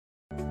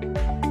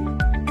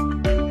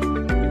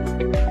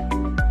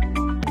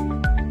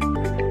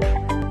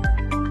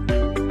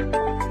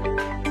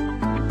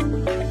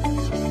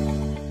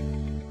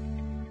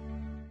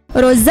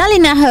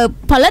Rosalina Herb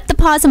ផលិត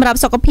ផលសម្រាប់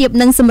សុខភាព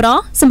និងសម្រ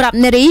ស់សម្រាប់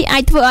នារីអា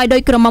ចធ្វើឲ្យដូ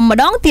ចក្រមុំម្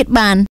ដងទៀត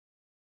បាន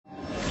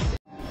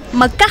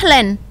មកកាស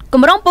ឡែនគ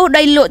ម្រោងពុះ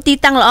ដីលក់ទី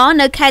តាំងល្អ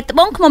នៅខេត្តត្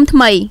បូងឃ្មុំថ្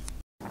មី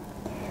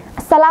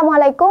សាឡាមអា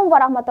ឡៃគុំវ៉ា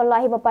រ៉ាហ្មាតុលឡា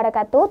ហ៊ីវ៉ាបារ៉ា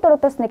កាទូទូរ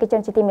ទស្សនិកជ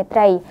នជាទីមេត្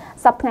រី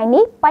សប្តាហ៍ថ្ងៃ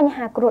នេះបញ្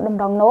ហាគ្រោះដំ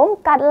រងនោម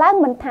កើតឡើង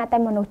មិនថាតែ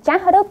មនុស្សចា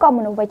ស់ឬក៏ម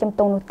នុស្សវ័យចំ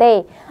ទង់នោះទេ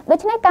ដូ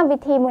ច្នេះកម្មវិ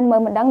ធីមួយមើ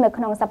លម្ដងនៅ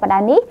ក្នុងសប្តា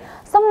ហ៍នេះ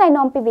សូមណែ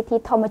នាំពីវិធី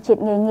ធម្មជាតិ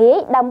ងាយ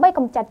ៗដើម្បីក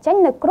ម្ចាត់ចេញ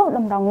នូវគ្រោះ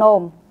ដំរងនោ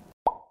ម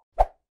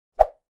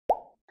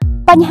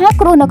បញ្ហា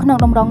គ្រោះនៅក្នុង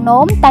ដំរងនោ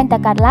មតែងតែ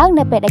កើតឡើង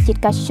នៅពេលដែលជា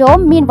តិកាល់ស្យូម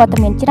មានវត្ត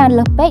មានច្រើន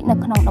លើសពេកនៅ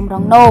ក្នុងដំរ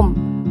ងនោម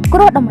គ្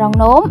រោះដំរង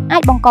នោមអា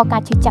ចបង្កកា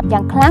រឈឺចាប់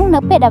យ៉ាងខ្លាំងនៅ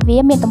ពេលដែលវា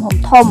មានទំហំ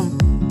ធំ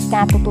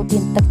ការទទួលទា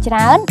នទឹកច្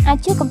រើនអាច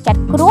ជួយកម្ចាត់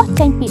គ្រោះ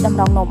ចេញពីដំ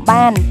រងនោម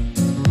បាន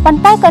ប៉ុន្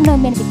តែក៏នៅ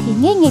មានវិធី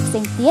ងាយៗផ្សេ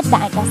ងទៀតដែ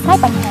លអាចដោះស្រាយ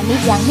បញ្ហានេះ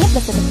យ៉ាងមានប្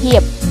រសិទ្ធភាព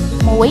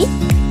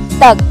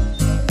 1. ទឹក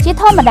ជា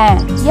ធម្មតា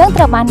យើង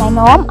ត្រូវបានណែ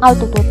នាំឲ្យ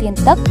ទទួលទាន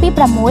ទឹកពី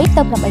6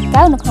ទៅ8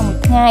កែវនៅក្នុងមួយ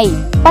ថ្ងៃ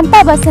ប៉ុន្តែ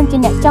បើសិនជា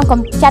អ្នកចង់ក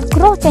ម្ចាត់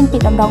គ្រោះចេញពី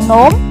ដំរង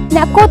នោម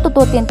អ្នកគួរទ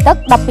ទួលទានទឹក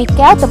12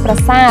កែវទៅប្រ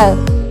សើរ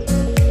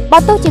បើ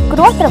ទោះជាគ្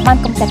រោះត្រូវបាន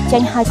កម្ចាត់ចេ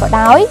ញហើយក៏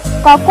ដោយ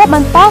ក៏គួរប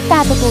ន្តកា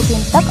រទទួលទា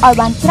នទឹកឲ្យ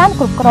បានច្រើន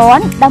គ្រប់គ្រា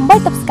ន់ដើម្បី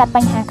ទប់ស្កាត់ប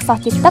ញ្ហាខ្សោះ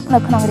ជាតិទឹកនៅ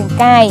ក្នុងរាង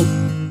កាយ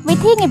វិ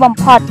ធីងាយបំ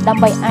ផុតដើ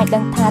ម្បីអាចដឹ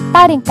ងថា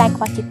តើរាងកាយ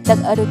ខ្វះជាតិទឹក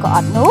ឬក៏អ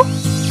ត់នោះ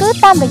គឺ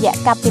តាមរយៈ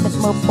ការពិនិត្យ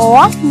មើលព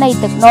ណ៌នៃ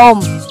ទឹកនោម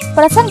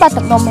ប្រសិនបើ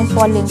ទឹកនោមមានព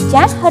ណ៌លឿង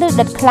ចាស់ឬ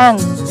ដិតខ្លាំង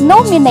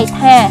នោះមានន័យ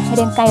ថា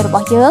រាងកាយរប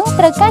ស់យើង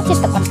ត្រូវការជាតិ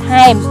ទឹកបន្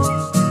ថែម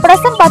ប្រ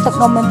សិនបើទឹក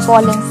នោមមានព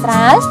ណ៌លឿងស្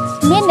រាល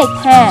មានន័យ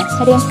ថា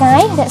រាងកា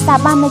យរក្សា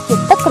បាននូវជា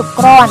តិទឹកគ្រប់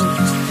គ្រាន់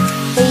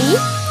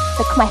 2.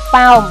 ទឹកខ្មេះ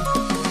ប៉ោម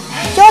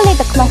ចូលលាយ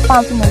ទឹកខ្មេះប៉ោ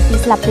មចំនួន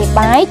2ស្លាបព្រា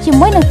បាយជា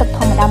មួយនឹងទឹកធ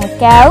ម្មតា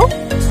1កែវ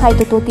ហើយ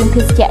ទទួលទាន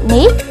ភេសជ្ជៈ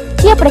នេះ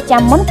ជាប្រ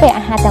ចាំមុនពេល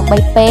អាហារទាំង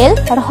3ពេល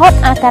រហូត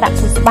អាការៈ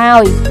ធូរស្បើ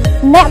យ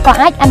អ្នកក៏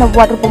អាចអនុវ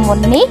ត្តរូបម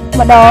ន្តនេះ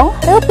ម្ដង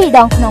ឬ2ដ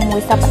ងក្នុងមួ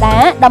យសប្តា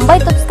ហ៍ដើម្បី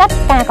ទប់ស្កាត់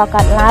ការក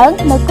កើតឡើង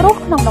នៅគ្រោះ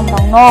ក្នុងដំរ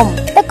ងនោម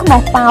ទឹកខ្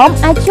មេះប៉ោម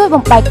អាចជួយ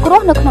បំបែកគ្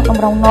រោះនៅក្នុងដំ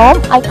រងនោម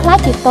ឲ្យក្លាយ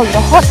ជាតូចរ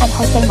ហូតអាច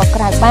ហូរចេញមក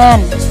ក្រៅបាន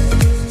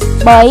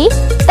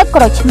 3. ទឹក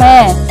ក្រូចឆ្មា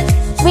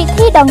វិ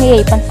ធីដ៏ងាយ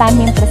ប៉ុន្តែ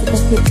មានប្រសិទ្ធ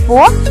ភាពខ្ព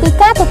ស់គឺ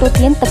ការទទួល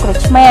ទានទឹកក្រូច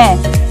ឆ្មា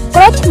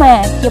ក្រូចឆ្មា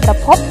ជាប្រ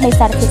ភពនៃ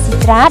សារធាតុស៊ី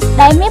ត្រាត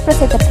ដែលមានប្រ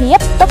សិទ្ធភាព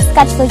ទប់ស្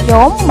កាត់សូដ្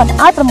យូមមិន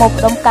ឲ្យប្រមូល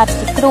ផ្ដុំកើត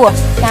ជាគ្រោះ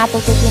ការទ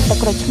ទួលទានទឹក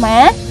ក្រូចឆ្មា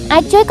អា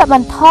ចជួយកាត់ប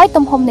ន្ថយ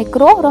ទំហំនៃ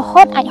គ្រោះរ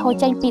ហូតអាចហូរ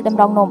ចេញពីដំ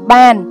រងនោម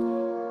បាន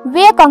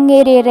វាក៏ងា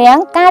យរារាំង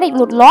ការរីក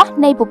លូតលាស់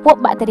នៃពពួក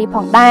បាក់តេរីផ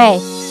ងដែរ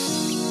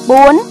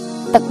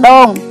 4. ទឹក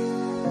ដូង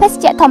ភេស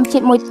ជ្ជៈធម្មជា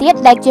តិមួយទៀត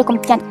ដែលជួយក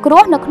ម្ចាត់គ្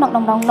រោះនៅក្នុង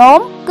ដំរងនោម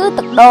គឺ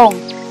ទឹកដូង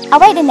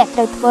អ្វីដែលអ្នកត្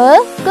រូវធ្វើ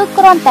គឺ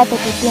គ្រាន់តែទទួ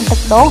លទានទឹក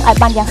ដូងឲ្យ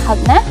បានយ៉ាងហោច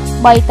ណាស់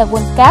3ទៅ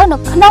4កែវនៅ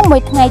ក្នុងមួ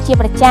យថ្ងៃជា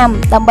ប្រចាំ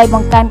ដើម្បីប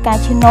ង្កើនការ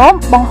ឈឺនោម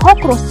បង្ហូរ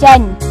គ្រោះចេញ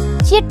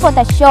ជាតិប៉ូ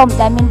តាស្យូម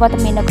ដែលមានវត្ត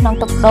មាននៅក្នុង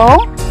ទឹកដូង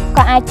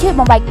ក៏អាចជួយ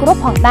បំបែកគ្រោះ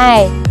ផងដែរ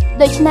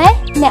ដូច្នេះ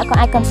អ្នកក៏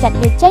អាចកម្ចាត់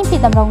វាចេញពី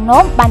ដំរងនោ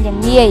មបានយ៉ាង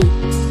ងាយ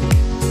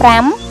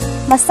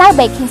 5. ម្សៅ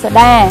baking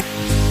soda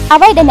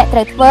អ្វីដែលអ្នកត្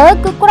រូវធ្វើ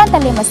គឺគ្រាន់តែ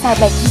លាយម្សៅ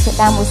baking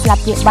soda មួយស្លាប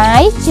ព្រាបា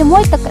យជាមួ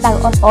យទឹកក្តៅ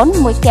អ៊ុនៗ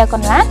មួយកែវក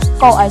ន្លះ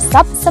កូរឲ្យស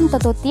ព្វសឹមទ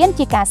ទួលទាន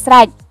ជាការស្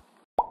រេច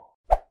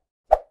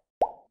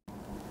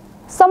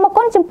សូមអរ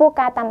គុណចំពោះ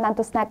ការតាមដាន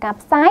ទស្សនាការ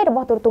ផ្សាយរប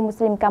ស់ទូរទស្សន៍មូ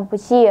ស្លីមកម្ពុ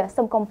ជា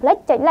សូមកុំភ្លេច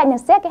ចុច like និង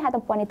share គេហ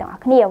ទំព័រនេះទាំងអ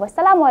ស់គ្នាវ៉ា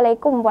សាឡាមអាឡៃ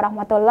គុំវ៉ារ៉ាហ្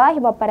មាតុលឡា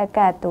ហ៊ីវ៉ាបារ៉ា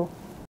កាទូ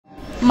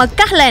មក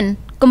កាសឡែន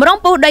គម្រោង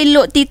ពុះដីល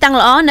ក់ទីតាំង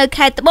ល្អនៅ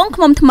ខេត្តត្បូង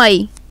ឃ្មុំថ្មី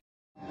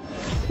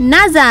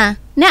NASA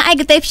អ្នកឯ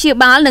កទេសព្យា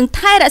បាលនិង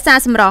ថែរក្សា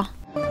សម្រស់